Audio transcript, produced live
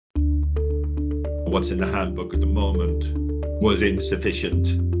what's in the handbook at the moment was insufficient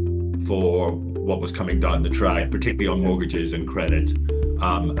for what was coming down the track, particularly on mortgages and credit,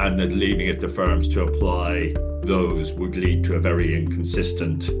 and that leaving it to firms to apply those would lead to a very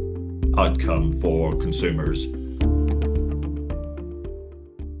inconsistent outcome for consumers.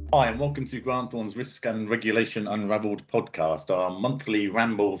 Hi, and welcome to Grant Thorne's Risk and Regulation Unravelled podcast, our monthly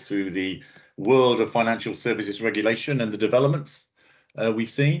ramble through the world of financial services regulation and the developments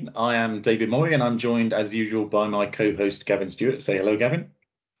we've seen. I am David Morey, and I'm joined as usual by my co-host Gavin Stewart. Say hello, Gavin.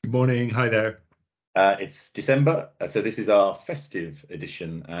 Good morning. Hi there. It's December, so this is our festive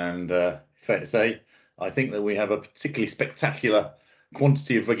edition, and it's fair to say I think that we have a particularly spectacular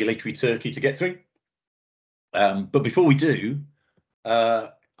quantity of regulatory turkey to get through. But before we do,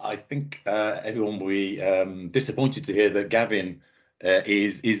 I think everyone will be disappointed to hear that Gavin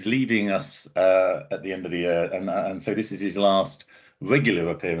is leaving us at the end of the year, and so this is his last regular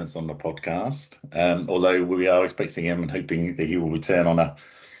appearance on the podcast. Although we are expecting him and hoping that he will return on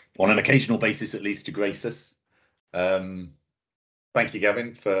an occasional basis, at least, to grace us. Thank you,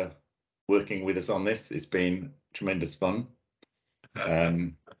 Gavin, for working with us on this. It's been tremendous fun.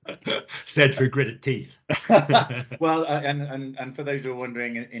 Said through gritted teeth. Well, and for those who are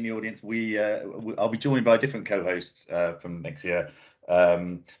wondering in the audience, I'll be joined by a different co-host from next year.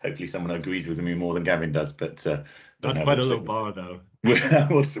 Hopefully, someone agrees with me more than Gavin does. But that's quite a low bar, though.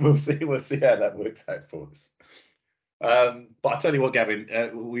 We'll see how that works out for us. But I'll tell you what, Gavin,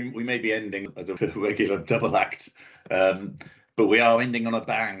 we may be ending as a regular double act, but we are ending on a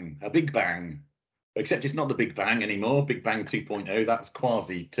bang, a big bang. Except it's not the Big Bang anymore. Big Bang 2.0. That's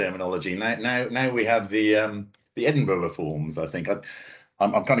quasi terminology. Now we have the Edinburgh reforms. I think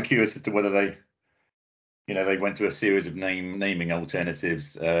I'm kind of curious as to whether they went through a series of naming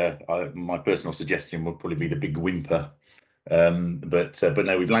alternatives. My personal suggestion would probably be the Big Whimper. But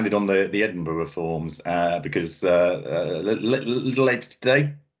no, we've landed on the Edinburgh reforms because a little later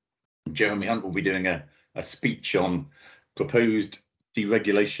today, Jeremy Hunt will be doing a speech on proposed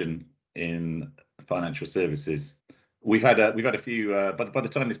deregulation in financial services. We've had a few, but by the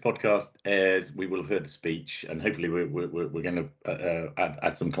time this podcast airs, we will have heard the speech, and hopefully we're going to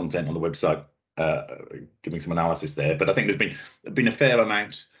add some content on the website, giving some analysis there. But I think there's been a fair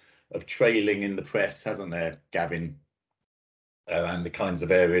amount of trailing in the press, hasn't there, Gavin, and the kinds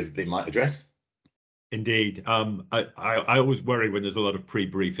of areas they might address. Indeed. I always worry when there's a lot of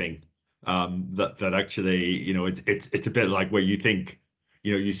pre-briefing, that actually, it's a bit like where you think,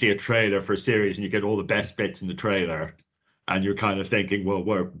 you see a trailer for a series and you get all the best bits in the trailer, and you're kind of thinking,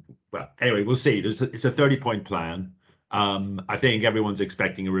 well, anyway, we'll see. It's a 30-point plan. I think everyone's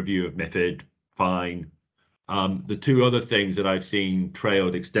expecting a review of MiFID. Fine. The two other things that I've seen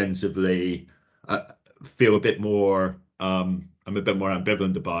trailed extensively feel a bit more. I'm a bit more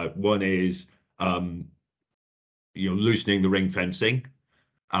ambivalent about. One is, loosening the ring fencing,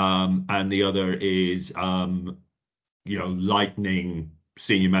 and the other is, lightening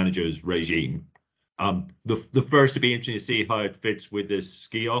senior managers regime. The first to be interesting to see how it fits with this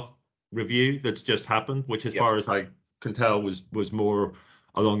SCIOH review that's just happened, which, as far as I can tell, was more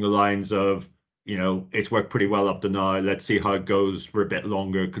along the lines of, it's worked pretty well up to now. Let's see how it goes for a bit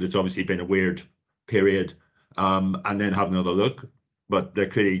longer, because it's obviously been a weird period, and then have another look. But they're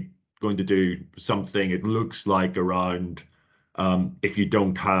clearly going to do something, it looks like, around if you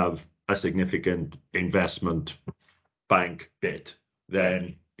don't have a significant investment bank bit,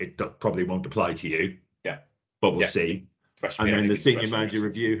 then it probably won't apply to you. Yeah. But we'll see. And then the senior manager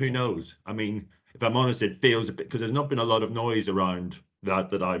review, who knows? I mean, if I'm honest, it feels a bit, because there's not been a lot of noise around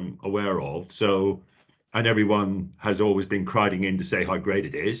that I'm aware of. So, and everyone has always been crowding in to say how great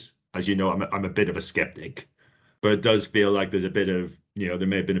it is. As you know, I'm a bit of a skeptic, but it does feel like there's a bit of, there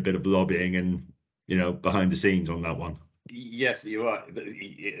may have been a bit of lobbying and, behind the scenes on that one. Yes, you're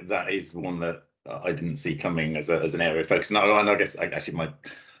right. That is one that I didn't see coming as an area of focus. And I guess I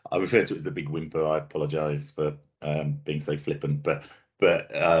refer to it as the Big Whimper. I apologise for being so flippant, but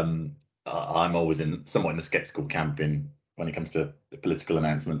I'm always somewhat in the sceptical camp when it comes to political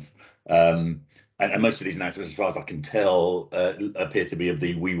announcements. And most of these announcements, as far as I can tell, appear to be of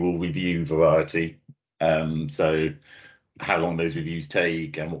the "we will review" variety. So how long those reviews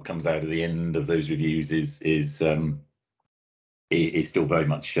take and what comes out of the end of those reviews is still very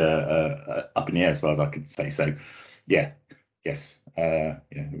much up in the air, as far as I can say. So, yes.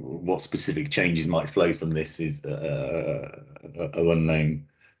 What specific changes might flow from this is are unknown.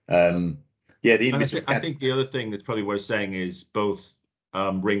 I think the other thing that's probably worth saying is both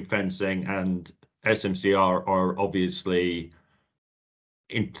ring fencing and SMCR are obviously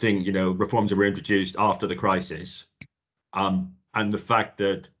reforms that were introduced after the crisis, and the fact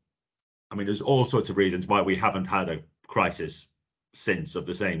that I mean, there's all sorts of reasons why we haven't had a crisis since of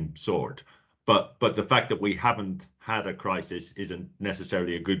the same sort. But the fact that we haven't had a crisis isn't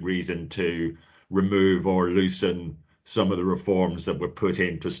necessarily a good reason to remove or loosen some of the reforms that were put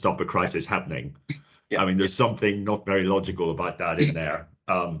in to stop a crisis happening. Yeah. I mean, there's something not very logical about that in there.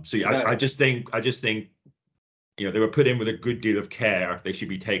 I just think, they were put in with a good deal of care. They should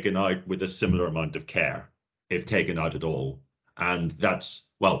be taken out with a similar amount of care, if taken out at all. And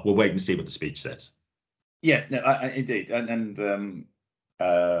we'll wait and see what the speech says. Yes, no, indeed, and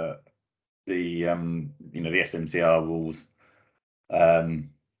the SMCR rules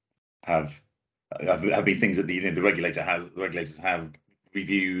have been things that the regulators have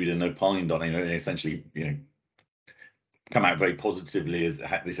reviewed and opined on, and essentially, come out very positively as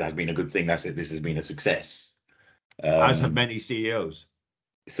this has been a good thing. That's it. This has been a success. As have many CEOs.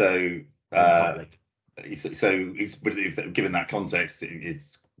 So given that context,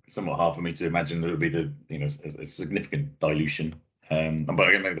 it's somewhat hard for me to imagine there would be a significant dilution. But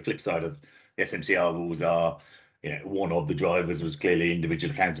again, maybe the flip side of the SMCR rules are, one of the drivers was clearly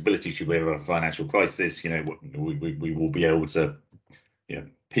individual accountability. Should we have a financial crisis, we will be able to,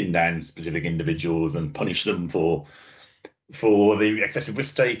 pin down specific individuals and punish them for the excessive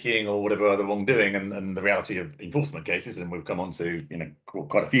risk taking or whatever other wrongdoing, and the reality of enforcement cases. And we've come on to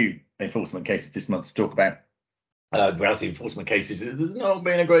quite a few enforcement cases this month to talk about. The reality of enforcement cases, there's not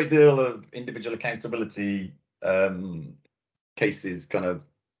been a great deal of individual accountability cases kind of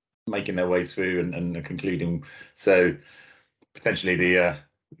making their way through and concluding. So potentially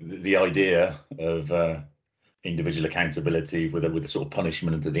the idea of individual accountability with a sort of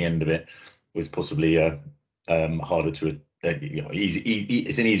punishment at the end of it was possibly harder to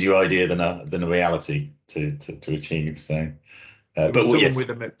it's an easier idea than a reality to achieve. So there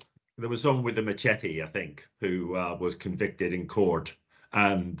was someone with a machete, I think, who was convicted in court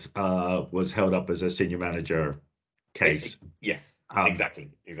and was held up as a senior manager case. Yes,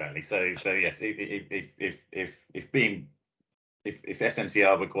 exactly. So yes, if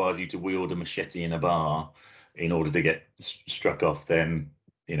SMCR requires you to wield a machete in a bar in order to get struck off, then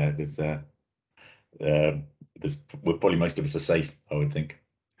probably most of us are safe, I would think.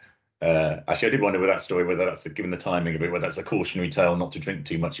 Actually, I did wonder with that story whether that's, given the timing of it, whether that's a cautionary tale not to drink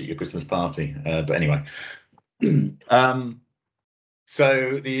too much at your Christmas party. But anyway,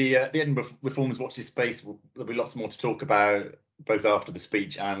 so the Edinburgh Reformers Watch this space. There'll be lots more to talk about, both after the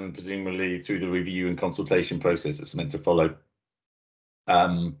speech and presumably through the review and consultation process that's meant to follow.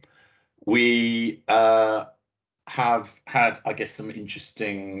 We have had, I guess, some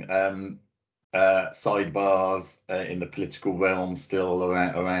interesting sidebars in the political realm still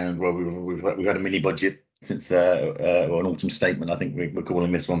around. Well, we've had a mini budget since, or an autumn statement, I think we're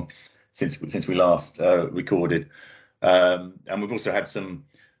calling this one, since we last recorded, and we've also had some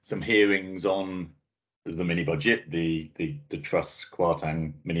hearings on the mini budget, the Truss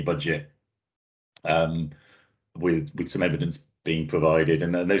Kwarteng mini budget, with some evidence being provided,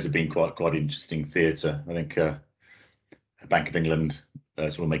 and those have been quite interesting theatre. I think Bank of England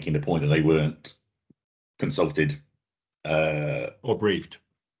sort of making the point that they weren't consulted or briefed.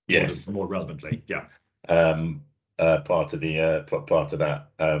 Yes, more relevantly, yeah. Part of that,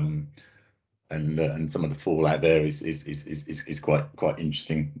 and some of the fallout there is quite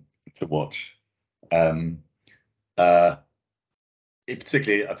interesting to watch. It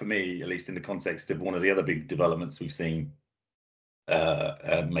particularly for me, at least in the context of one of the other big developments we've seen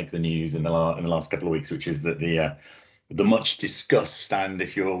make the news in the last couple of weeks, which is that the much discussed, and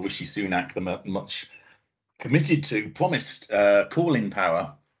if you're Rishi Sunak, the much committed to, promised call-in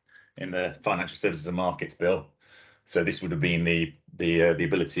power in the Financial Services and Markets Bill. So this would have been the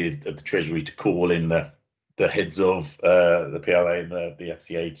ability of the Treasury to call in the heads of the PRA and the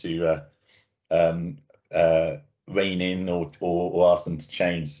FCA to rein in or ask them to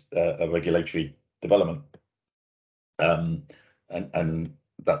change a regulatory development, and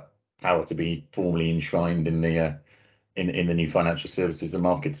that power to be formally enshrined in the new Financial Services and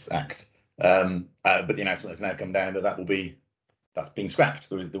Markets Act. But the announcement has now come down that's being scrapped.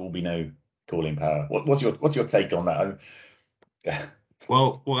 There will be no call-in power. What's your take on that?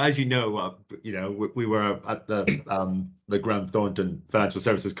 Well, as you know, we were at the Grant Thornton Financial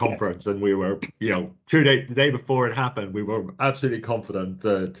Services Conference, yes. And we were, the day before it happened, we were absolutely confident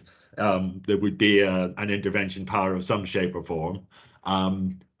that there would be an intervention power of some shape or form.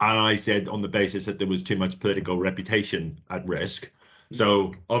 And I said on the basis that there was too much political reputation at risk.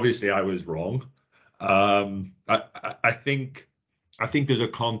 So obviously I was wrong. I think there's a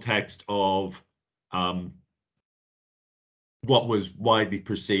context of what was widely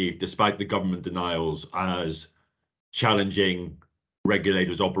perceived, despite the government denials, as challenging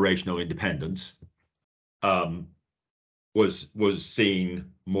regulators' operational independence was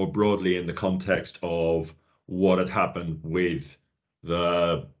seen more broadly in the context of what had happened with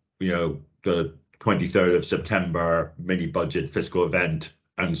the the 23rd of September mini budget fiscal event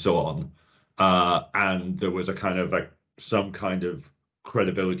and so on. And there was a kind of some kind of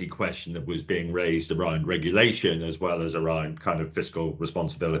credibility question that was being raised around regulation as well as around kind of fiscal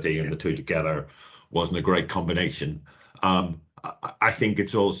responsibility, and the two together wasn't a great combination. I think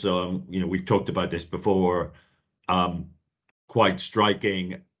it's also, we've talked about this before, quite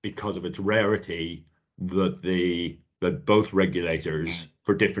striking because of its rarity that both regulators,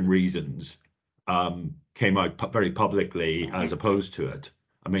 for different reasons, came out very publicly as opposed to it.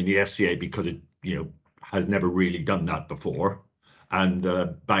 I mean, the FCA, because it has never really done that before, and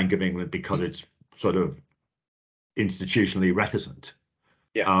the Bank of England, because it's sort of institutionally reticent.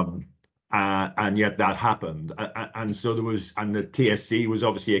 Yeah. And yet that happened, and so there was, and the TSC was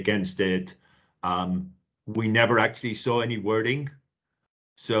obviously against it. We never actually saw any wording,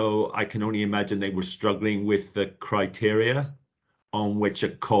 so I can only imagine they were struggling with the criteria on which a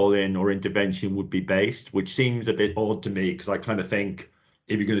call-in or intervention would be based, which seems a bit odd to me, because I kind of think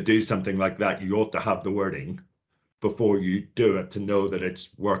if you're going to do something like that, you ought to have the wording before you do it to know that it's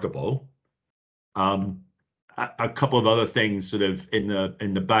workable. A couple of other things sort of in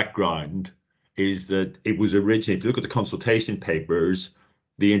the background is that it was originally, if you look at the consultation papers,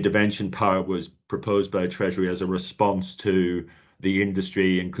 the intervention power was proposed by the Treasury as a response to the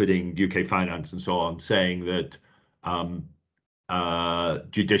industry, including UK finance and so on, saying that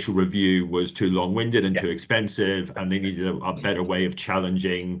judicial review was too long-winded and too expensive, and they needed a better way of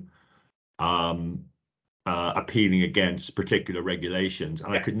challenging appealing against particular regulations.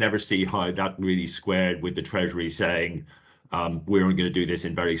 And I could never see how that really squared with the Treasury saying we're only going to do this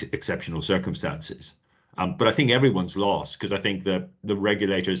in very exceptional circumstances. But I think everyone's lost, because I think that the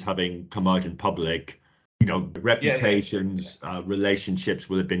regulators, having come out in public, reputations, relationships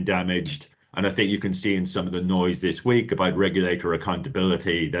will have been damaged. And I think you can see in some of the noise this week about regulator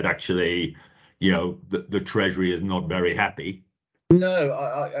accountability that actually, the Treasury is not very happy. No,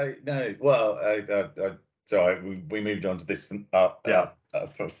 I no. Well, sorry, we moved on to this from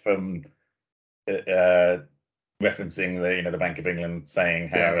referencing the Bank of England saying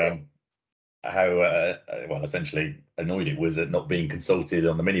how well, essentially annoyed it was at not being consulted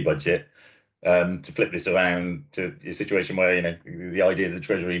on the mini budget. To flip this around to a situation where the idea that the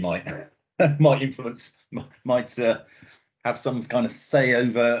Treasury might influence, might have some kind of say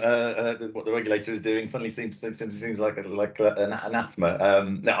over what the regulator is doing, suddenly seems like an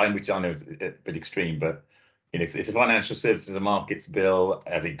anathema. Which I know is a bit extreme, but it's a financial services and markets bill,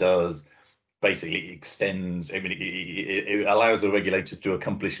 as it does. Basically extends. I mean, it allows the regulators to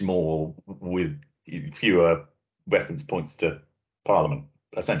accomplish more with fewer reference points to Parliament.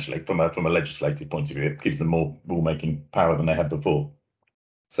 Essentially, from a legislative point of view, it gives them more rule-making power than they had before.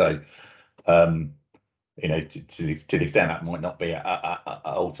 So, to the extent that might not be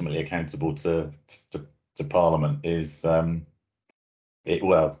ultimately accountable to Parliament is there's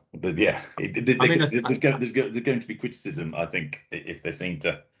going to be criticism, I think, if they seem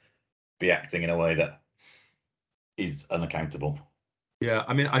to be acting in a way that is unaccountable. Yeah,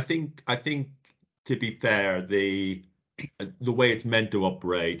 I mean, I think to be fair, the way it's meant to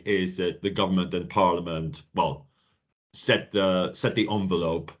operate is that the government and Parliament, well, set the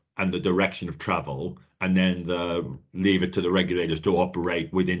envelope and the direction of travel, and then leave it to the regulators to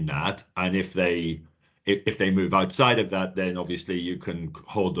operate within that. And if they move outside of that, then obviously you can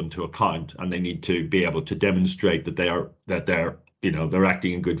hold them to account, and they need to be able to demonstrate that they're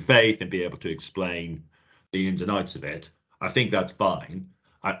acting in good faith and be able to explain the ins and outs of it. I think that's fine.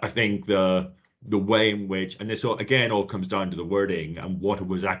 I think the way in which, and this again all comes down to the wording and what it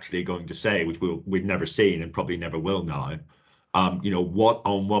was actually going to say, which we've never seen and probably never will now. On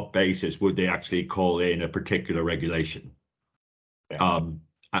what basis would they actually call in a particular regulation? Yeah.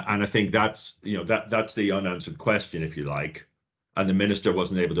 And I think that's the unanswered question, if you like. And the minister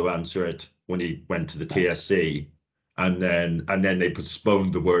wasn't able to answer it when he went to the TSC, and then they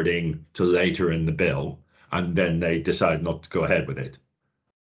postponed the wording to later in the bill, and then they decided not to go ahead with it.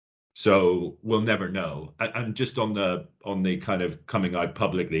 So we'll never know. And just on the kind of coming out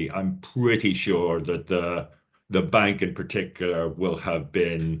publicly, I'm pretty sure that the bank in particular will have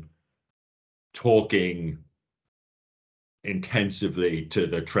been talking intensively to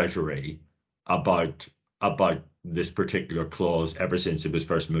the Treasury about this particular clause ever since it was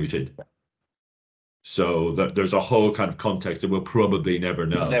first mooted. So there's a whole kind of context that we'll probably never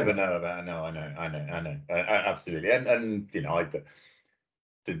know. Never know about. No, I know. Absolutely. And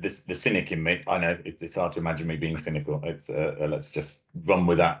the cynic in me, I know it's hard to imagine me being cynical. It's let's just run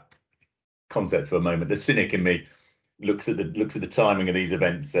with that concept for a moment. The cynic in me looks at the timing of these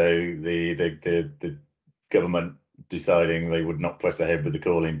events. So the government deciding they would not press ahead with the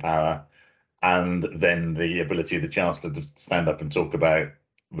calling power, and then the ability of the Chancellor to stand up and talk about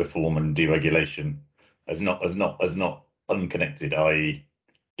reform and deregulation as not unconnected, i.e.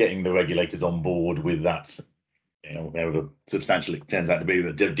 getting the regulators on board with that, however substantial it turns out to be,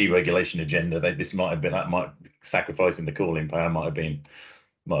 the deregulation agenda. This might have been sacrificing the calling power might have been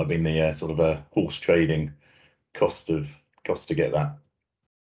the sort of a horse trading cost to get that.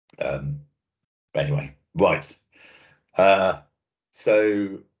 Anyway, right.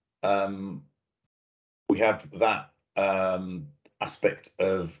 So we have that aspect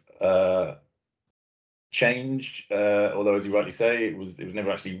of change, although as you rightly say, it was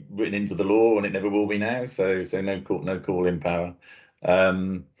never actually written into the law, and it never will be now. So no call-in power.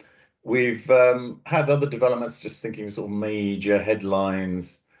 We've had other developments. Just thinking sort of major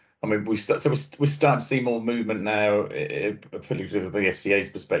headlines. I mean, we're starting to see more movement now, particularly from the FCA's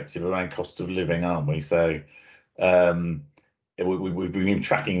perspective around cost of living, aren't we? So we've been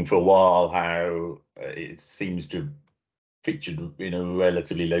tracking for a while how it seems to have featured in a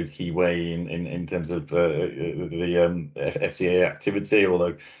relatively low-key way in terms of the FCA activity,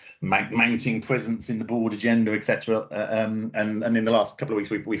 although mounting presence in the board agenda, etc. And in the last couple of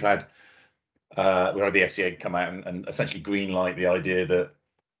weeks, we've had the FCA come out and essentially greenlight the idea that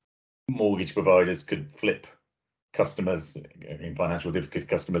mortgage providers could flip customers, in financial difficult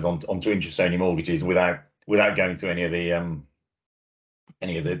customers, onto interest-only mortgages without going through any of the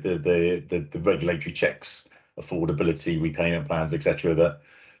regulatory checks, affordability, repayment plans, etc.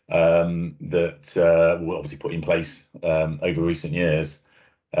 that were obviously put in place over recent years.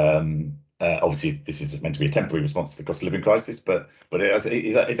 Obviously, this is meant to be a temporary response to the cost of living crisis, but is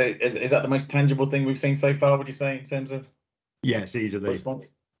that the most tangible thing we've seen so far, would you say, in terms of yes, easily response?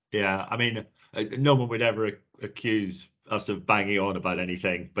 Yeah, I mean, no one would ever accuse us of banging on about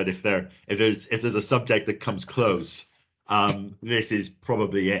anything, but if there's a subject that comes close, this is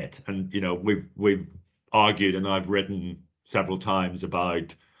probably it. And we've argued, and I've written several times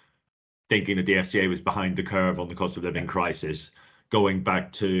about thinking that the FCA was behind the curve on the cost of living crisis, going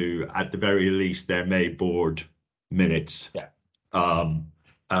back to, at the very least, their May board minutes. Yeah.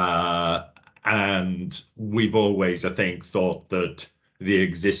 And we've always, I think, thought that the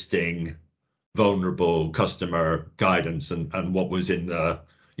existing vulnerable customer guidance and what was in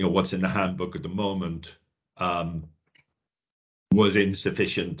what's in the handbook at the moment was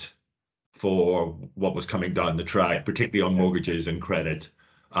insufficient for what was coming down the track, particularly on mortgages and credit,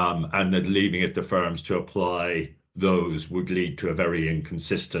 and that leaving it to firms to apply those would lead to a very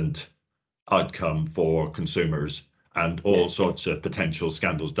inconsistent outcome for consumers and all sorts of potential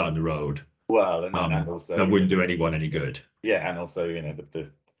scandals down the road. Well, and also that wouldn't do anyone any good. Yeah, and also the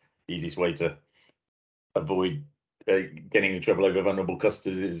easiest way to avoid getting in trouble over vulnerable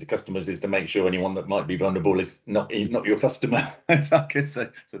customers is to make sure anyone that might be vulnerable is not your customer. So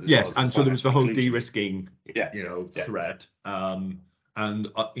yes, and so there's the whole de-risking, Yeah. threat. And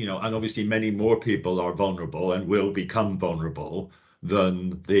obviously many more people are vulnerable and will become vulnerable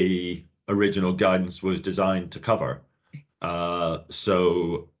than the original guidance was designed to cover.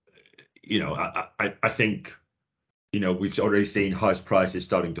 So I think we've already seen house prices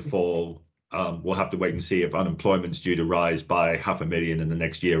starting to fall. We'll have to wait and see if unemployment's due to rise by 500,000 in the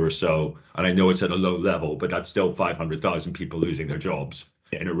next year or so. And I know it's at a low level, but that's still 500,000 people losing their jobs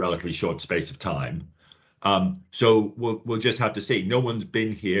in a relatively short space of time. So we'll just have to see. No one's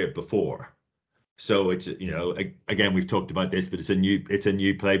been here before. So it's, again, we've talked about this, but it's a new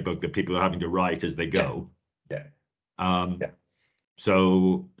playbook that people are having to write as they go. Yeah.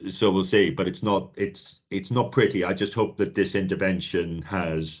 So we'll see, but it's not pretty. I just hope that this intervention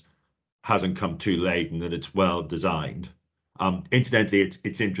hasn't come too late and that it's well designed. Incidentally,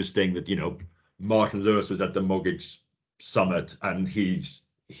 it's interesting that Martin Lewis was at the Mortgage Summit, and he's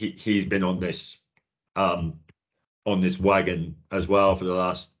been on this wagon as well for the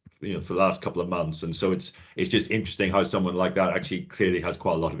last couple of months, and so it's just interesting how someone like that actually clearly has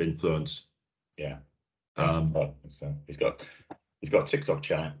quite a lot of influence. Yeah. He's got a TikTok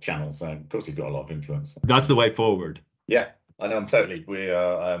channel, so of course he's got a lot of influence. That's the way forward. Yeah, I know. I'm totally. We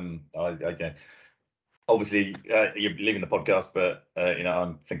are. Obviously, you're leaving the podcast, but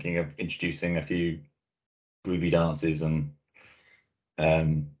I'm thinking of introducing a few groovy dances and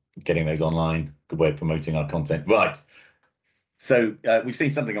getting those online. Good way of promoting our content. Right. So we've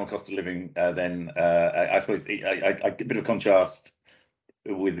seen something on cost of living. Then I suppose a bit of contrast.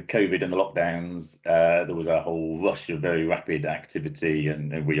 with COVID and the lockdowns, there was a whole rush of very rapid activity,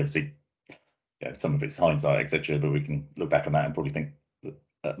 and we obviously, some of it's hindsight, etc. But we can look back on that and probably think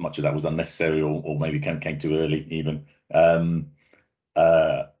that much of that was unnecessary, or maybe came too early even.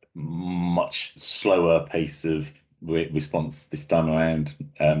 Much slower pace of response this time around.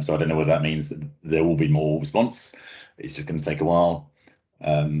 So I don't know whether that means that there will be more response. It's just going to take a while.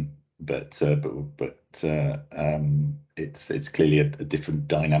 But it's clearly a different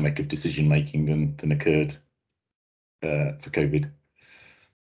dynamic of decision making than occurred for COVID.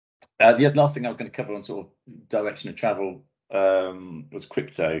 The last thing I was going to cover on sort of direction of travel was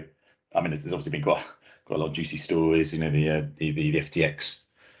crypto. I mean, there's obviously been quite a lot of juicy stories. The FTX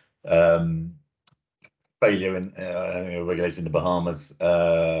failure and regulation in the Bahamas.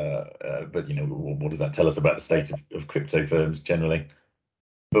 But what does that tell us about the state of crypto firms generally?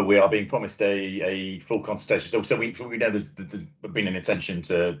 But we are being promised a full consultation. So we know there's been an intention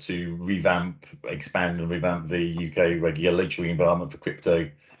to expand and revamp the UK regulatory environment for crypto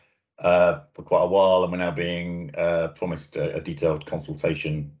for quite a while, and we're now being promised a detailed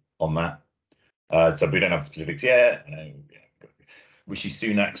consultation on that. So we don't have specifics yet. Rishi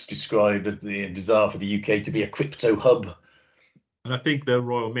Sunak's described the desire for the UK to be a crypto hub. And I think the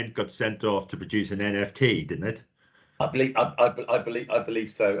Royal Mint got sent off to produce an NFT, didn't it? I believe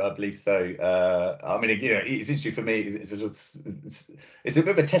so. I mean, it's interesting for me. It's a bit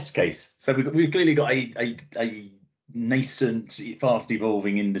of a test case. So we've clearly got a nascent, fast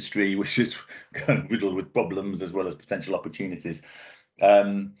evolving industry, which is kind of riddled with problems as well as potential opportunities.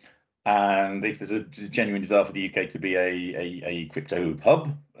 And if there's a genuine desire for the UK to be a crypto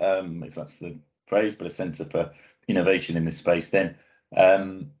hub, if that's the phrase, but a centre for innovation in this space, then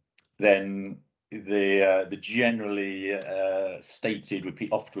the generally stated,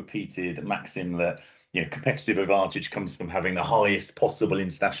 oft repeated maxim that competitive advantage comes from having the highest possible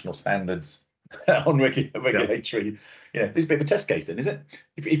international standards on regulatory. This is a bit of a test case, then, is it?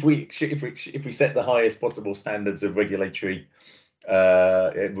 If we set the highest possible standards of regulatory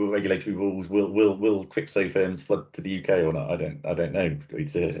rules, will crypto firms flood to the UK or not? I don't know.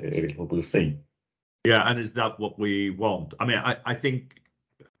 We'll see. Yeah, and is that what we want? I mean, I think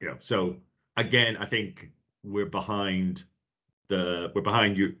so. Again, I think we're behind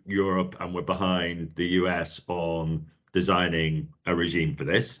Europe, and we're behind the US on designing a regime for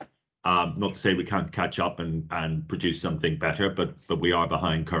this. Not to say we can't catch up and produce something better, but we are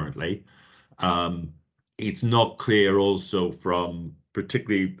behind currently. It's not clear also from,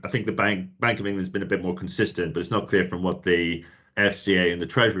 particularly, I think the Bank of England has been a bit more consistent, but it's not clear from what the FCA and the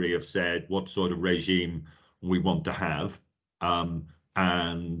Treasury have said what sort of regime we want to have,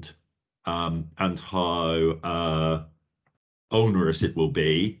 and how onerous it will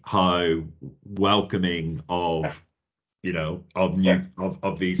be, how welcoming of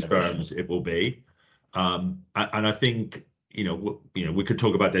these firms it will be, and I think we could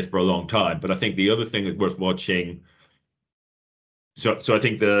talk about this for a long time, but I think the other thing that's worth watching. So I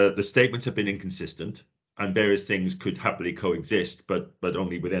think the statements have been inconsistent, and various things could happily coexist, but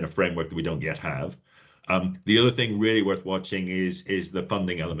only within a framework that we don't yet have. The other thing really worth watching is the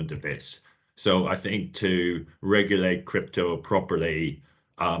funding element of this. So I think to regulate crypto properly,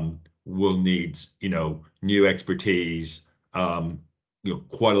 we'll need new expertise,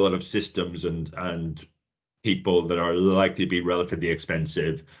 quite a lot of systems and people that are likely to be relatively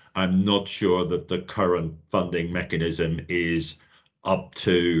expensive. I'm not sure that the current funding mechanism is up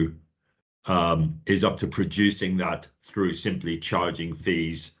to producing that through simply charging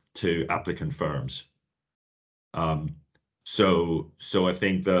fees to applicant firms. So I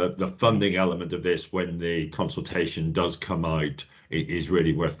think the funding element of this, when the consultation does come out, is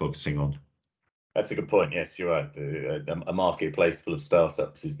really worth focusing on. That's a good point. Yes, you're right. A marketplace full of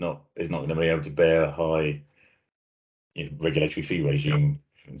startups is not going to be able to bear a high regulatory fee regime,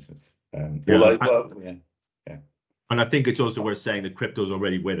 for instance. And I think it's also worth saying that crypto's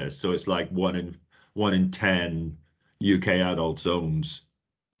already with us. So it's like one in 10 UK adults owns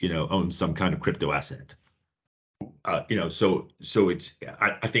some kind of crypto asset. So it's,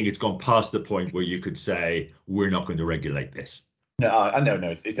 I think it's gone past the point where you could say we're not going to regulate this. No, I know,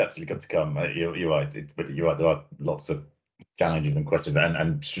 it's absolutely got to come. You're right. But you're right. There are lots of challenges and questions,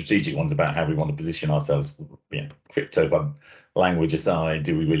 and strategic ones about how we want to position ourselves. Crypto language aside,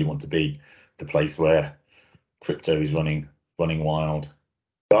 do we really want to be the place where crypto is running wild?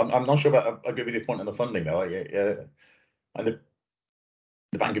 But I'm not sure about. I agree with your point on the funding, though. And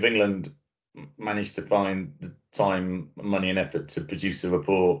the Bank of England managed to find the time, money, and effort to produce a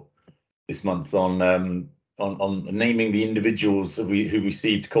report this month on naming the individuals who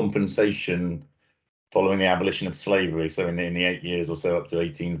received compensation following the abolition of slavery. So in the 8 years or so up to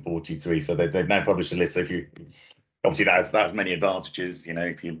 1843. So they've now published a list. So if you obviously that has many advantages. You know,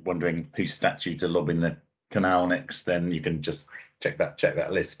 if you're wondering whose statue to lob in the canal next, then you can just check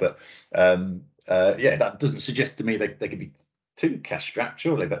that list. But yeah, that doesn't suggest to me they could be too cash strapped.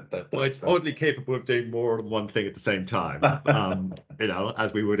 Surely well, it's oddly capable of doing more than one thing at the same time. You know,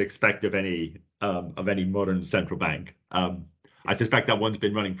 as we would expect of any modern central bank. I suspect that one's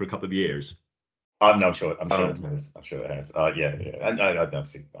been running for a couple of years. I'm not sure. I'm sure it has. I'm sure it has. Yeah. And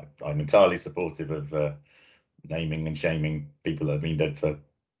obviously, I'm entirely supportive of naming and shaming people that have been dead for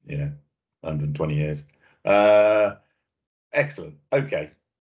 120 years. Excellent. Okay.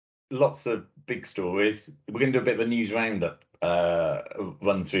 Lots of big stories. We're going to do a bit of a news roundup.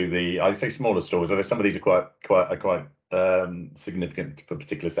 Run through I say smaller stories. Although some of these are quite significant for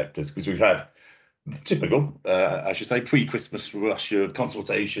particular sectors, because we've had the typical, I should say, pre-Christmas rush of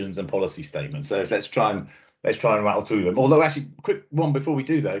consultations and policy statements. So let's try and rattle through them. Although, actually, quick one before we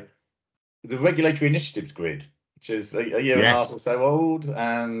do though, the regulatory initiatives grid, which is a year and a half or so old,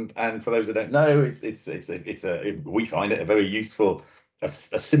 and for those that don't know, we find it a very useful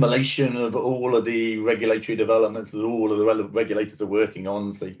assimilation of all of the regulatory developments that all of the regulators are working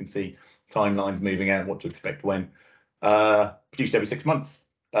on, so you can see timelines moving out, what to expect when. Produced every 6 months.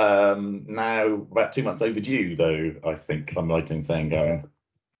 Now about 2 months overdue, though, I think I'm right in saying, Gavin.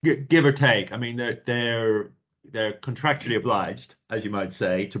 Give or take. I mean, they're contractually obliged, as you might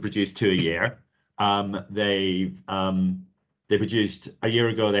say, to produce 2 a year. They produced a year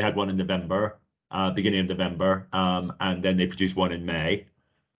ago. They had one in November, beginning of November, and then they produced one in May.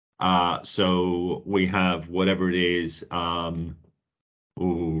 So we have whatever it is,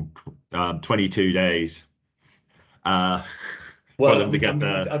 22 days. For them to get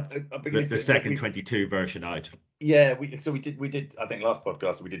the second 22 version out. Yeah, we did. I think last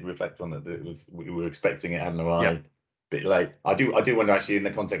podcast we did reflect on that. We were expecting it, hadn't arrived. A bit late. I do wonder, actually, in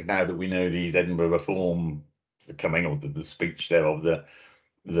the context now that we know these Edinburgh reforms are coming, or the speech thereof, that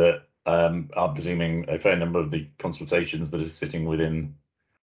I'm presuming a fair number of the consultations that are sitting within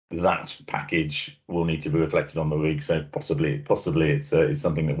that package will need to be reflected on the rig. So possibly it's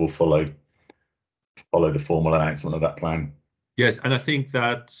something that will follow the formal announcement of that plan. Yes, and I think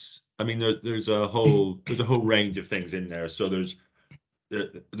there's a whole range of things in there. So there's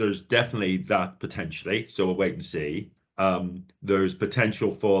definitely that potentially. So we'll wait and see. There's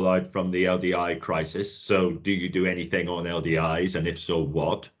potential fallout from the LDI crisis. So do you do anything on LDIs, and if so,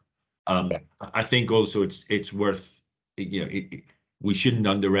 what? I think also it's worth, we shouldn't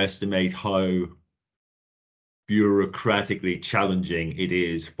underestimate how bureaucratically challenging it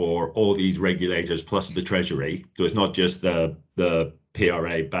is for all these regulators plus the Treasury. So it's not just the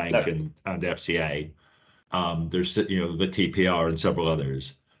PRA bank and FCA. There's the TPR and several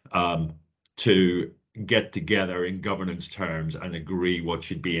others to get together in governance terms and agree what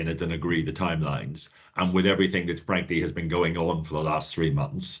should be in it and agree the timelines. And with everything that frankly has been going on for the last 3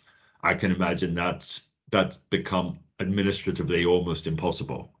 months, I can imagine that's become administratively almost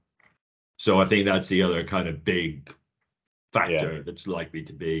impossible. So I think that's the other kind of big factor that's likely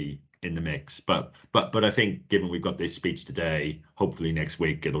to be in the mix. But I think, given we've got this speech today, hopefully next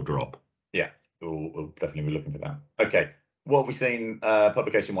week it'll drop. Yeah, we'll definitely be looking for that. Okay, what have we seen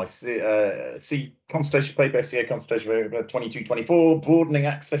publication-wise? See consultation paper, FCA consultation paper 22-24, broadening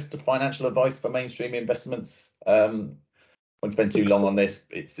access to financial advice for mainstream investments. Won't spend too long on this.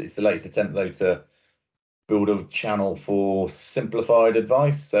 It's the latest attempt, though, to build a channel for simplified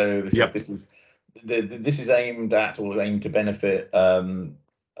advice. So this is aimed at, or aimed to benefit that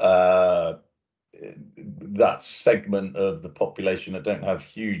segment of the population that don't have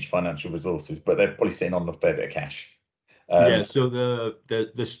huge financial resources, but they're probably sitting on a fair bit of cash. So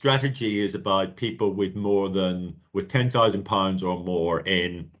the strategy is about people with £10,000 or more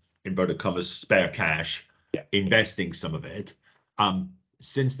in inverted commas spare cash, investing some of it.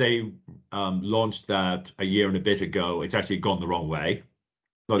 Since they launched that a year and a bit ago, it's actually gone the wrong way.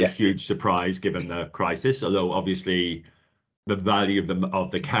 Not a huge surprise given the crisis, although obviously the value of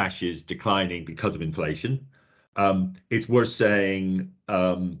the cash is declining because of inflation. It's worth saying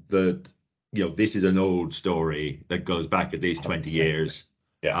that this is an old story that goes back at least 20 years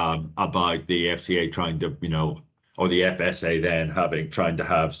about the FCA trying to, or the FSA then trying to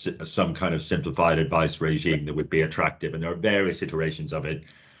have some kind of simplified advice regime that would be attractive. And there are various iterations of it.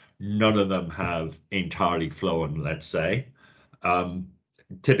 None of them have entirely flown, let's say.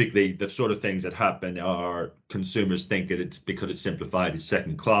 Typically, the sort of things that happen are consumers think that it's because it's simplified, it's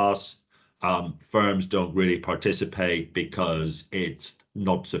second class. Firms don't really participate because it's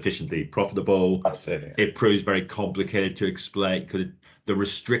not sufficiently profitable. Absolutely. It proves very complicated to explain because the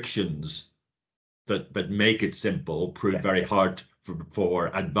restrictions but make it simple, prove very hard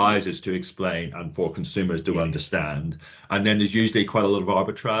for advisors to explain and for consumers to understand. And then there's usually quite a lot of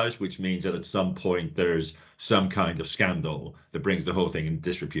arbitrage, which means that at some point there's some kind of scandal that brings the whole thing in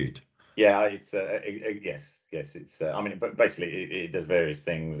disrepute. Yeah, it's yes. It's I mean, but basically it does various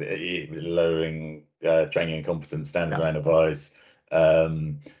things, lowering training and competence standards around advice,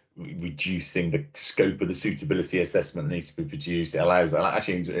 reducing the scope of the suitability assessment that needs to be produced. It allows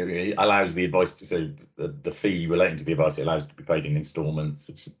the advice to, so the fee relating to the advice, it allows it to be paid in instalments.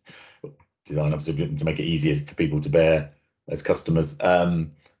 It's designed obviously to make it easier for people to bear as customers. But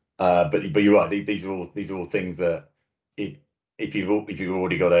you're right. These are all things that if you've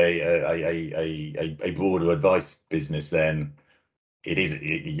already got a broader advice business, then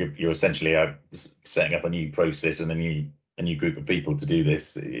you're essentially setting up a new process and a new group of people to do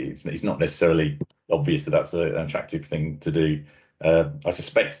this. It's not necessarily obvious that that's an attractive thing to do. I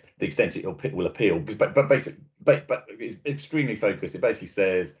suspect the extent it will appeal, but it's extremely focused. It basically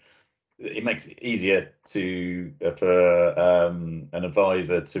says it makes it easier for an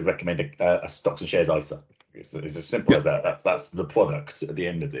advisor to recommend a stocks and shares ISA. It's as simple as that. That's the product at the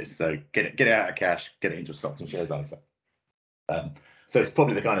end of this. So get it out of cash, get it into stocks and shares ISA. So it's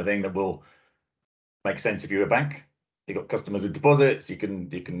probably the kind of thing that will make sense if you're a bank. You've got customers with deposits. You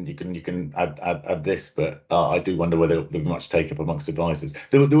can add this, but I do wonder whether there'll be much take up amongst advisors.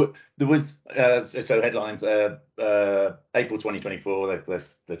 There was so headlines. April 2024.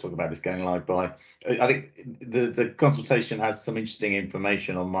 They're talking about this going live by. I think the consultation has some interesting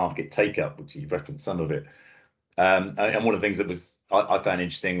information on market take up, which you've referenced some of it. And one of the things that I found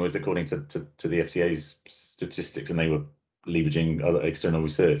interesting was, according to the FCA's statistics, and they were leveraging other external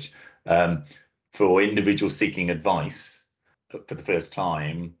research. For individuals seeking advice for the first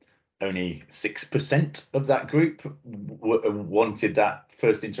time, only 6% of that group wanted that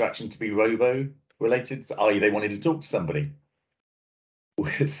first interaction to be robo related, i.e. they wanted to talk to somebody.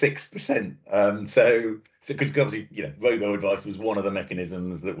 6%. So because obviously, robo advice was one of the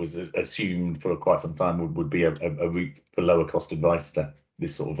mechanisms that was assumed for quite some time would be a route for lower cost advice to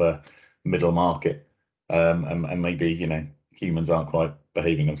this sort of a middle market. And maybe, humans aren't quite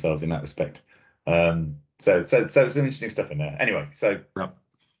behaving themselves in that respect. So some interesting stuff in there. Anyway, so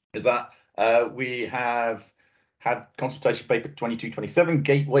is that we have had consultation paper 2227,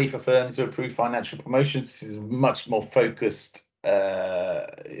 Gateway for Firms Who Approve Financial Promotions. This is much more focused,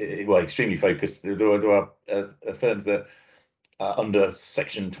 extremely focused. There are firms that under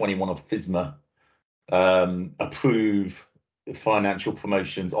Section 21 of FSMA approve financial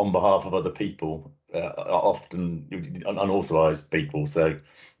promotions on behalf of other people, often unauthorized people. So,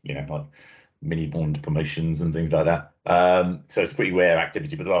 like mini bond promotions and things like that. So it's a pretty rare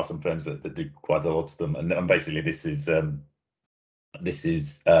activity, but there are some firms that do quite a lot of them. And basically this is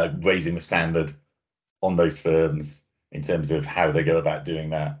raising the standard on those firms in terms of how they go about doing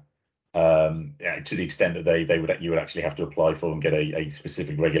that. To the extent that you would actually have to apply for and get a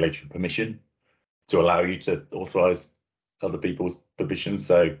specific regulatory permission to allow you to authorize other people's permissions.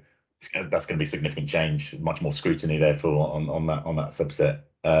 So that's going to be significant change, much more scrutiny therefore on that subset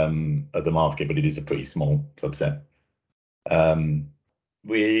of the market, but it is a pretty small subset.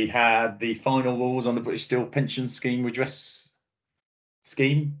 We had the final rules on the British Steel Pension Scheme redress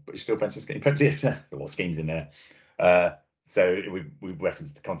scheme. British Steel Pension Scheme. There are a lot of schemes in there. So we've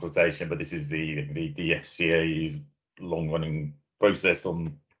referenced the consultation, but this is the FCA's long-running process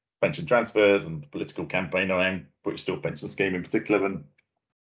on pension transfers and the political campaign around British Steel Pension Scheme in particular,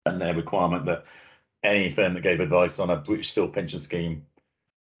 and their requirement that any firm that gave advice on a British Steel Pension Scheme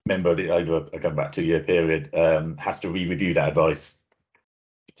member over a about 2-year period has to re-review that advice,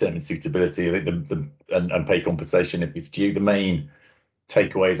 determine suitability, and pay compensation if it's due. The main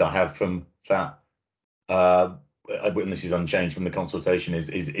takeaways I have from that, and this is unchanged from the consultation, is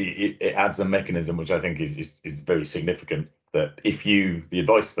it adds a mechanism which I think is very significant, that if you, the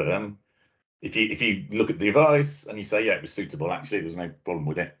advice firm, if you look at the advice and you say, yeah, it was suitable, actually there's no problem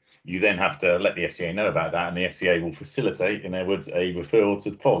with it, you then have to let the FCA know about that, and the FCA will facilitate, in other words, a referral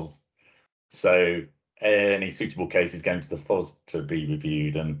to the FOS. So any suitable cases going to the FOS to be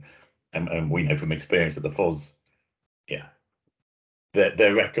reviewed, and we know from experience that the FOS,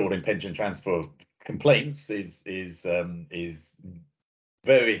 their record in pension transfer complaints is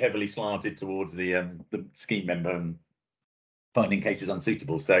very heavily slanted towards the scheme member and finding cases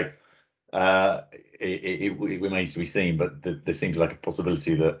unsuitable. So it remains to be seen, but there seems like a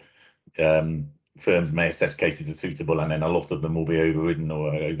possibility that firms may assess cases as suitable, and then a lot of them will be overridden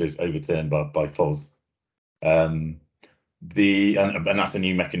or overturned by FOS. And that's a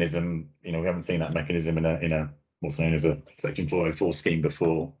new mechanism. We haven't seen that mechanism in a what's known as a Section 404 scheme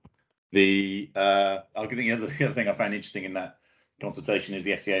before. I think the other thing I found interesting in that consultation is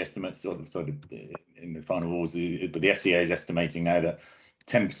the FCA estimates, sort of in the final rules, but the FCA is estimating now that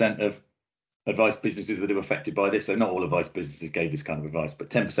 10% of advice businesses that are affected by this, so not all advice businesses gave this kind of advice, but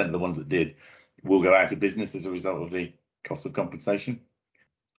 10% of the ones that did will go out of business as a result of the cost of compensation,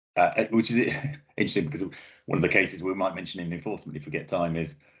 which is interesting because one of the cases we might mention in enforcement, if we get time,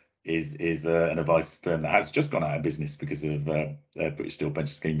 is an advice firm that has just gone out of business because of British Steel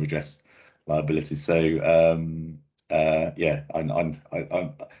Pension Scheme redress liabilities. So yeah,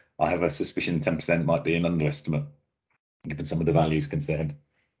 I have a suspicion 10% might be an underestimate given some of the values concerned.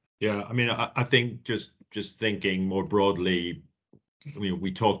 Yeah, I mean, I think just thinking more broadly, I mean,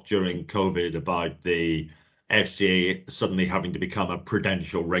 we talked during COVID about the FCA suddenly having to become a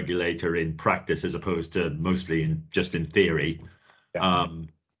prudential regulator in practice as opposed to mostly just in theory. Yeah.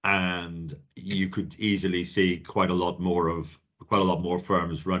 And you could easily see quite a lot more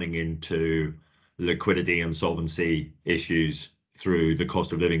firms running into liquidity and solvency issues through the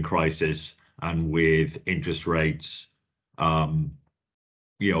cost of living crisis, and with interest rates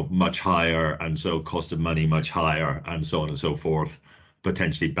much higher, and so cost of money much higher, and so on and so forth,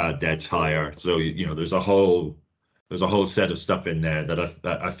 potentially bad debts higher. So there's a whole set of stuff in there that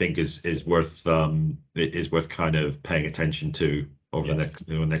I think is worth kind of paying attention to over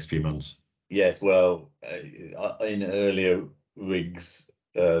the next few months. Yes, well, in earlier rigs,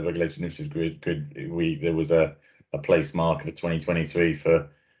 regulatory initiatives, there was a place marker for 2023 for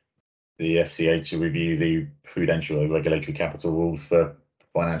the FCA to review the prudential regulatory capital rules for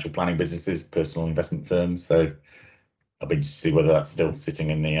financial planning businesses, personal investment firms. So I'll be interested to see whether that's still sitting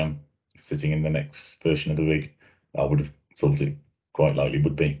in the next version of the rig. I would have thought it quite likely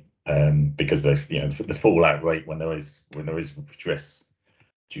would be, because the fallout rate when there is redress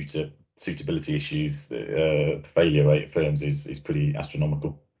due to suitability issues, the failure rate of firms is pretty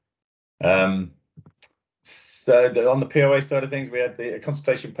astronomical. So on the POA side of things, we had the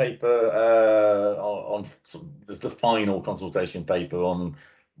consultation paper on the final consultation paper on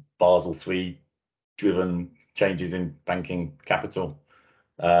Basel III driven changes in banking capital.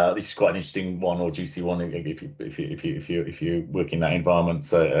 This is quite an interesting one, or juicy one if you work in that environment.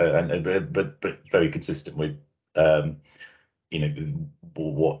 So but very consistent with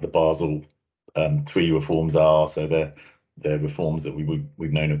what the Basel III reforms are. So they're reforms that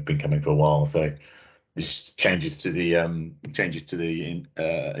we've known have been coming for a while. So this changes to the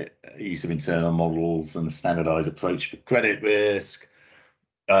use of internal models and the standardized approach for credit risk.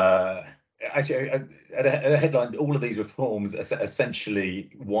 Actually, at a headline, all of these reforms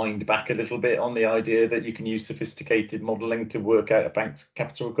essentially wind back a little bit on the idea that you can use sophisticated modelling to work out a bank's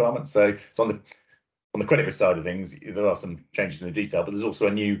capital requirements. So it's on the credit risk side of things, there are some changes in the detail, but there's also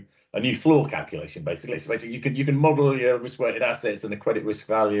a new floor calculation basically. So basically, you can model your risk-weighted assets and the credit risk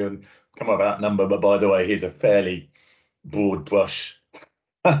value and come up with that number. But by the way, here's a fairly broad brush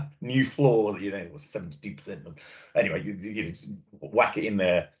new floor that 72%. Anyway, you whack it in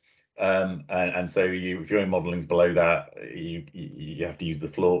there. And so if your own modeling's below that, you have to use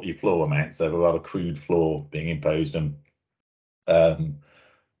your floor amount. So a rather crude floor being imposed on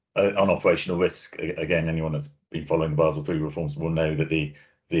operational risk. Again, anyone that's been following the Basel III reforms will know that the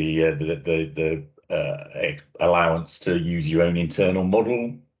allowance to use your own internal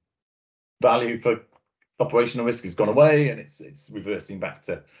model value for operational risk has gone away, and it's reverting back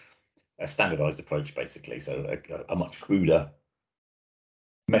to a standardized approach basically. So a much cruder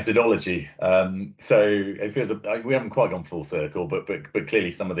methodology. So it feels like we haven't quite gone full circle, but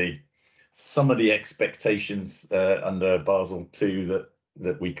clearly some of the expectations under Basel II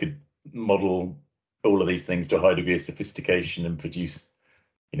that we could model all of these things to a high degree of sophistication and produce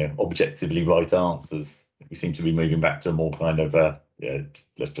objectively right answers. We seem to be moving back to a more kind of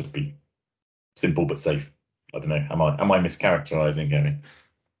let's just be simple but safe. I don't know. Am I mischaracterizing, Gavin?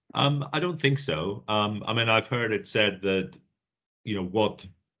 I don't think so. I mean, I've heard it said that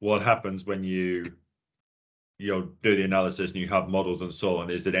what happens when you do the analysis and you have models and so on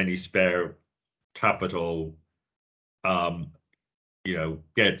is that any spare capital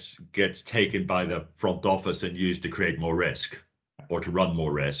gets taken by the front office and used to create more risk or to run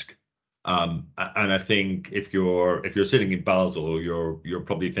more risk. And I think if you're sitting in Basel, you're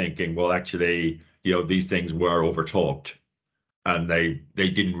probably thinking, well, actually, these things were overtalked and they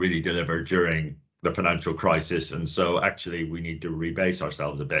didn't really deliver during the financial crisis, and so actually we need to rebase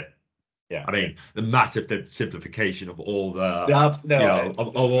ourselves a bit. Yeah, I mean, the massive simplification of all the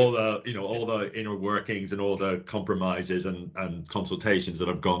all the inner workings and all the compromises and consultations that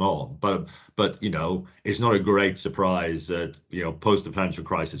have gone on. But it's not a great surprise that post the financial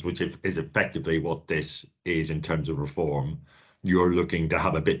crisis, which is effectively what this is in terms of reform, you're looking to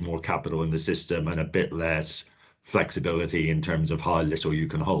have a bit more capital in the system and a bit less flexibility in terms of how little you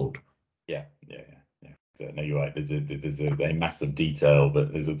can hold. Yeah. So, no, you're right. There's a massive detail,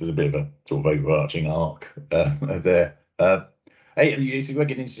 but there's a bit of a sort of overarching arc there. Hey, it's a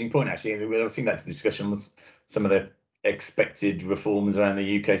really interesting point, actually. I've seen that discussion with some of the expected reforms around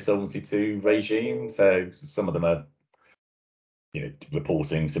the UK Solvency II regime. So some of them are,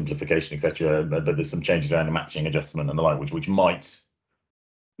 reporting, simplification, etc. But there's some changes around the matching adjustment and the like, which might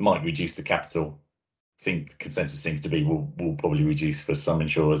reduce the capital. Consensus seems to be will probably reduce for some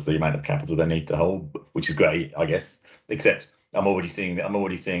insurers the amount of capital they need to hold, which is great, I guess. Except I'm already seeing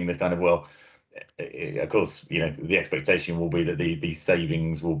this kind of, of course, the expectation will be that these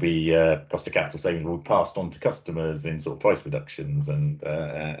savings will be cost of capital savings will be passed on to customers in sort of price reductions, and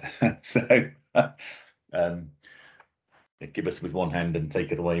so give us with one hand and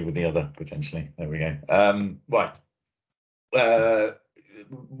take it away with the other, potentially. There we go. Right.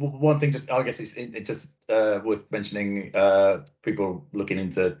 One thing, just I guess it's just worth mentioning. People looking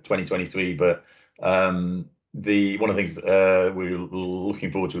into 2023, but one of the things we're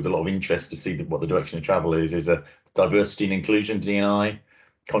looking forward to with a lot of interest to see what the direction of travel is a diversity and inclusion D&I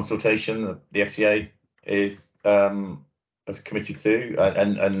consultation that the FCA is committed to,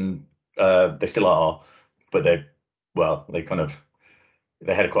 and they still are, but they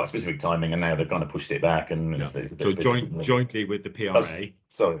had quite a specific timing, and now they've kind of pushed it back, and it's a bit jointly with the PRA.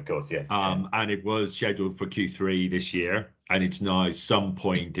 Sorry, of course, yes. And it was scheduled for Q3 this year, and it's now some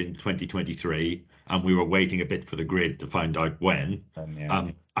point in 2023, and we were waiting a bit for the grid to find out when.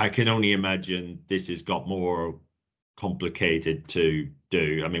 I can only imagine this has got more complicated to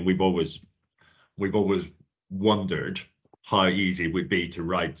do. I mean, we've always wondered how easy it would be to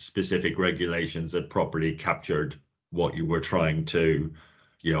write specific regulations that properly captured what you were trying to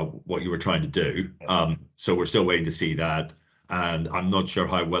do. So we're still waiting to see that, and I'm not sure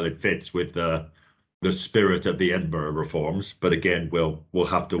how well it fits with the spirit of the Edinburgh reforms, but again, we'll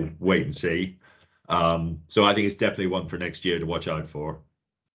have to wait and see. So I think it's definitely one for next year to watch out for.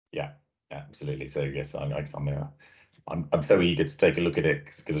 Yeah, absolutely. So yes, I'm so eager to take a look at it,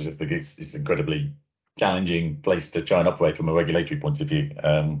 because I just think it's incredibly challenging place to try and operate from a regulatory point of view.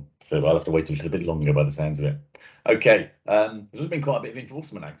 So I'll have to wait a little bit longer by the sounds of it. Okay, there's been quite a bit of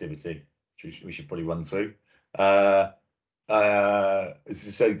enforcement activity, which we should probably run through. So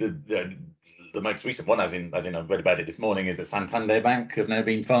the most recent one, as in I've read about it this morning, is that Santander Bank have now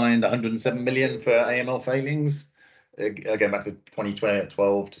been fined 107 million for AML failings. Going back to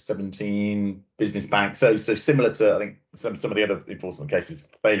 2012 to 17, Business Bank. So similar to, I think, some of the other enforcement cases,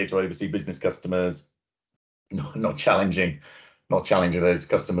 failure to oversee business customers, not challenging those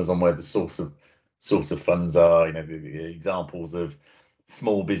customers on where the source of funds are. The examples of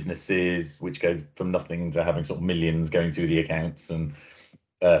small businesses which go from nothing to having sort of millions going through the accounts, and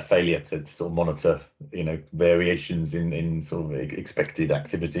failure to sort of monitor, variations in sort of expected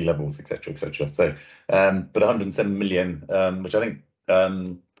activity levels, etc. So, but 107 million, which I think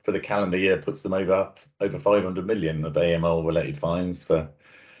for the calendar year puts them over 500 million of AML related fines for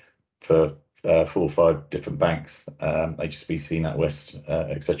 4 or 5 different banks, HSBC, NatWest,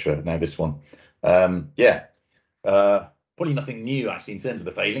 etc. Now this one, probably nothing new actually in terms of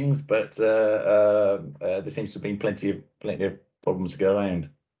the failings, but there seems to have been plenty of problems to go around.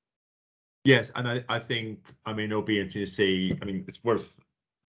 Yes, and I think, it'll be interesting to see. It's worth,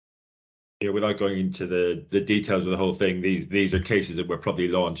 without going into the details of the whole thing, these are cases that were probably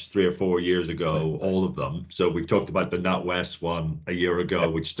launched 3 or 4 years ago, all of them. So we've talked about the NatWest one a year ago,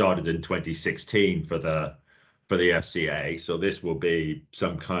 which started in 2016 for the FCA. So this will be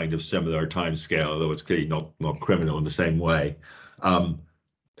some kind of similar timescale, although it's clearly not criminal in the same way.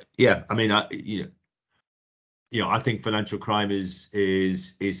 I think financial crime is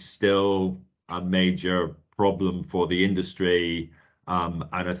still a major problem for the industry, and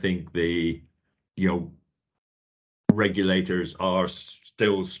I think the regulators are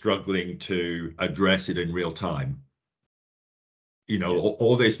still struggling to address it in real time.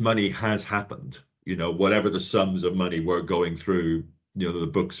 All this money has happened. Whatever the sums of money were going through, the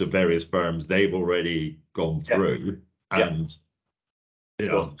books of various firms, they've already gone through, and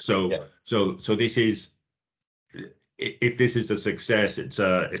so this is. If this is a success, it's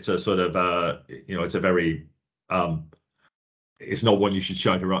a sort of it's a very it's not one you should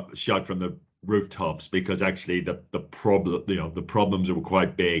shout from the rooftops, because actually the problems are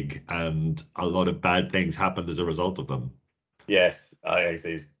quite big, and a lot of bad things happened as a result of them. Yes, I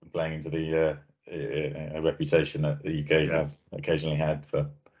see it's playing into the reputation that the UK has occasionally had for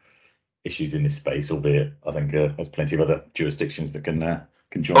issues in this space, albeit I think there's plenty of other jurisdictions that can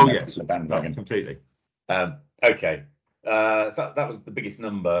join the bandwagon. Completely. Okay. So that was the biggest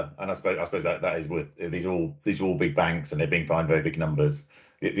number, and I suppose that is worth. These are all big banks, and they're being fined very big numbers.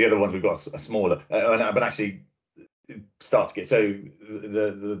 The other ones we've got a smaller, but actually start to get so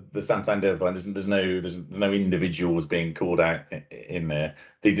the Santander fine. There's no individuals being called out in there.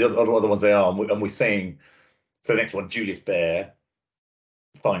 The other ones they are, and we're saying so. The next one, Julius Baer,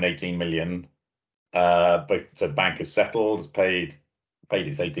 fined 18 million. Both so the bank has settled, has paid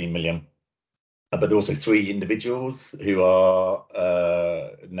its 18 million. But there are also 3 individuals who are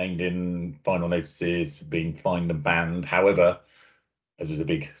named in final notices being fined and banned. However, as there's a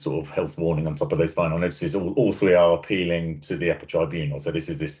big sort of health warning on top of those final notices, all 3 are appealing to the upper tribunal. So this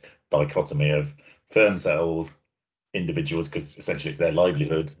is this dichotomy of firm settles, individuals, because essentially it's their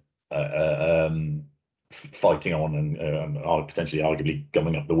livelihood, fighting on and are potentially arguably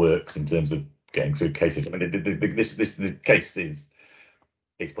gumming up the works in terms of getting through cases. I mean, the case is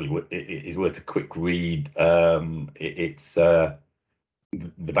probably is worth a quick read. It's the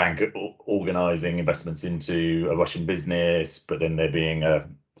bank organising investments into a Russian business, but then there being a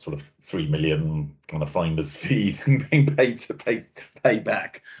sort of 3 million kind of finder's fee being paid to pay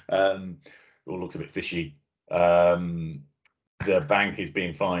back. It all looks a bit fishy. The bank is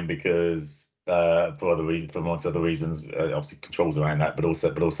being fined because for amongst other reasons, obviously controls around that, but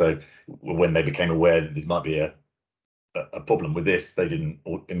also when they became aware that there might be a problem with this, they didn't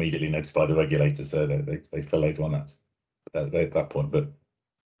immediately notify the regulator, so they fell over on that point.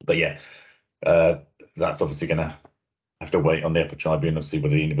 But yeah, that's obviously going to have to wait on the upper tribunal to see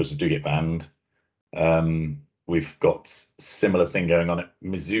whether the individuals do get banned. We've got similar thing going on at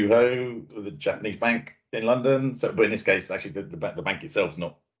Mizuho, the Japanese bank in London. So, but in this case, actually, the bank itself has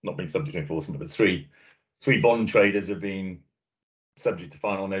not been subject to enforcement. But three bond traders have been subject to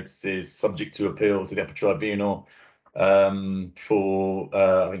final notices, subject to appeal to the upper tribunal for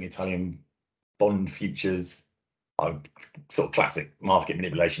I think Italian bond futures. Sort of classic market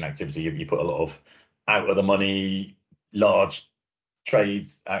manipulation activity. You put a lot of out of the money, large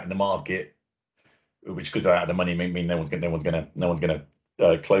trades out in the market, which because they're out of the money mean no one's gonna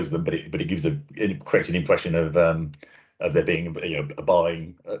close them. But it creates an impression of there being a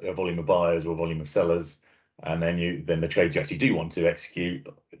volume of buyers or a volume of sellers, and then the trades you actually do want to execute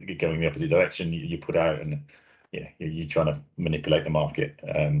going the opposite direction, you put out, and you're trying to manipulate the market.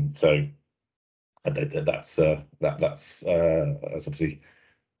 So that's obviously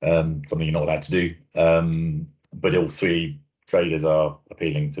something you're not allowed to do. But all 3 traders are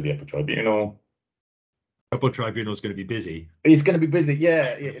appealing to the upper tribunal. Upper tribunal is going to be busy. It's going to be busy. Yeah,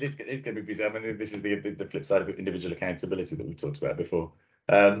 it is. It's going to be busy. I mean, this is the flip side of individual accountability that we talked about before.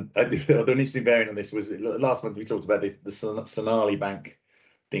 The interesting variant on this was last month we talked about the Sonali Bank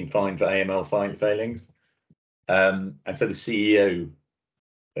being fined for AML failings, and so the CEO.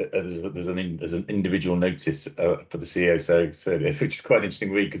 There's an individual notice for the CEO, so which is quite an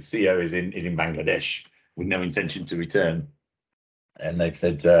interesting read because CEO is in Bangladesh with no intention to return, and they've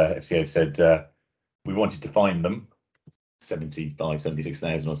said FCA said we wanted to fine them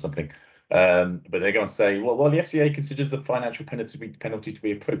 76,000 or something, but they're going to say, well, while the FCA considers the financial penalty to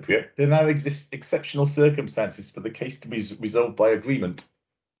be appropriate, there now exists exceptional circumstances for the case to be resolved by agreement,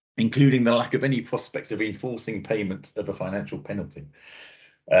 including the lack of any prospect of enforcing payment of a financial penalty.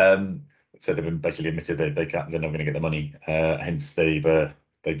 So they've basically admitted that they're not going to get the money, hence they've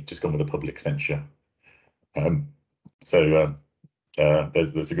just gone with a public censure. So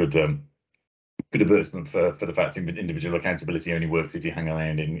there's a good advertisement for the fact that individual accountability only works if you hang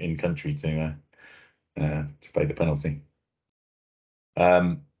around in country to pay the penalty.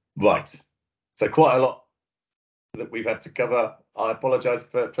 Right, so quite a lot that we've had to cover. I apologise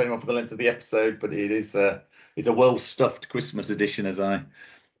for anyone for the length of the episode, but it's a well-stuffed Christmas edition, as I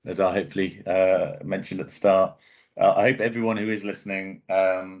hopefully mentioned at the start. I hope everyone who is listening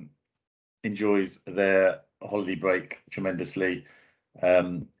enjoys their holiday break tremendously,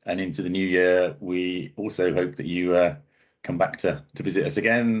 and into the new year. We also hope that you come back to visit us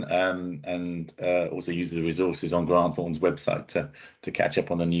again, and also use the resources on Grant Thornton's website to catch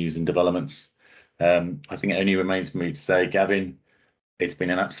up on the news and developments. I think it only remains for me to say, Gavin, it's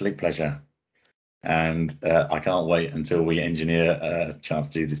been an absolute pleasure. And I can't wait until we engineer a chance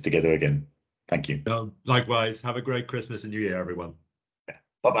to do this together again. Thank you. Likewise. Have a great Christmas and New Year, everyone.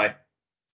 Bye-bye.